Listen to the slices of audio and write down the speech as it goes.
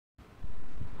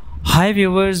Hi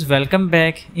viewers, welcome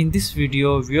back. In this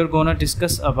video we are gonna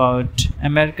discuss about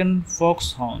American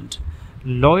Foxhound.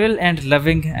 Loyal and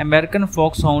loving American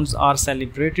Foxhounds are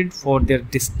celebrated for their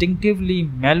distinctively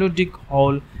melodic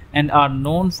howl and are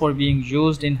known for being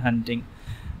used in hunting.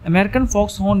 American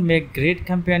Foxhound make great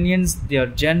companions. They are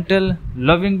gentle,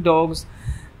 loving dogs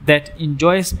that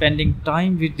enjoy spending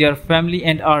time with their family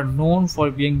and are known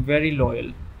for being very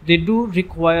loyal. They do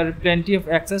require plenty of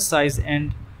exercise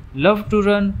and love to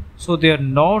run, so they are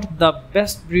not the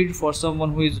best breed for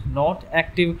someone who is not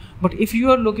active. But if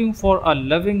you are looking for a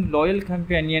loving, loyal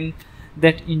companion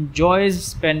that enjoys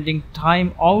spending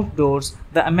time outdoors,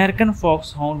 the American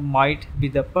Foxhound might be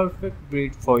the perfect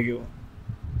breed for you.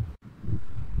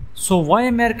 So why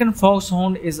American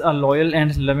Foxhound is a loyal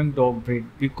and loving dog breed?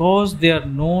 Because they are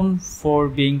known for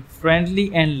being friendly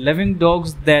and loving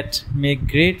dogs that make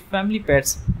great family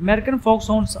pets. American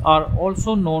Foxhounds are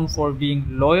also known for being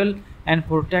loyal and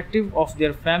protective of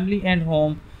their family and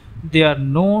home. They are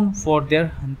known for their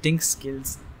hunting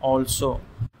skills also.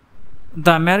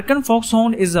 The American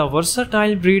Foxhound is a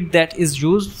versatile breed that is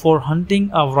used for hunting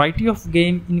a variety of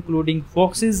game including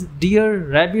foxes, deer,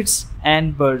 rabbits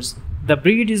and birds. The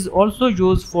breed is also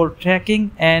used for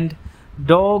tracking and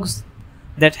dogs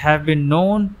that have been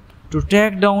known to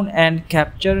track down and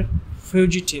capture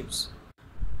fugitives.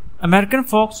 American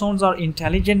Foxhounds are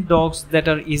intelligent dogs that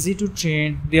are easy to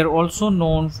train. They are also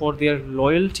known for their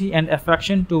loyalty and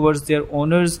affection towards their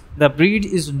owners. The breed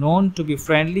is known to be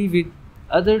friendly with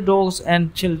other dogs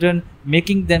and children,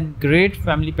 making them great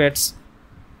family pets.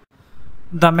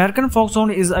 The American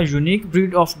Foxhound is a unique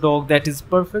breed of dog that is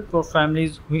perfect for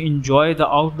families who enjoy the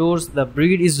outdoors. The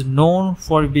breed is known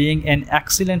for being an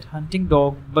excellent hunting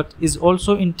dog but is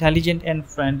also intelligent and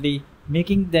friendly,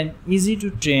 making them easy to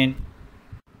train.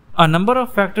 A number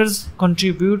of factors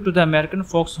contribute to the American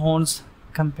Foxhound's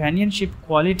companionship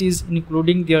qualities,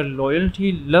 including their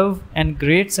loyalty, love, and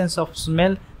great sense of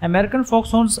smell. American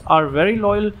Foxhounds are very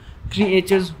loyal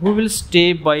creatures who will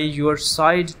stay by your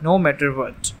side no matter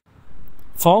what.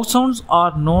 Foxhounds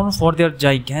are known for their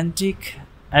gigantic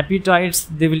appetites.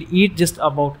 They will eat just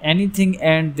about anything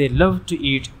and they love to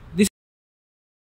eat.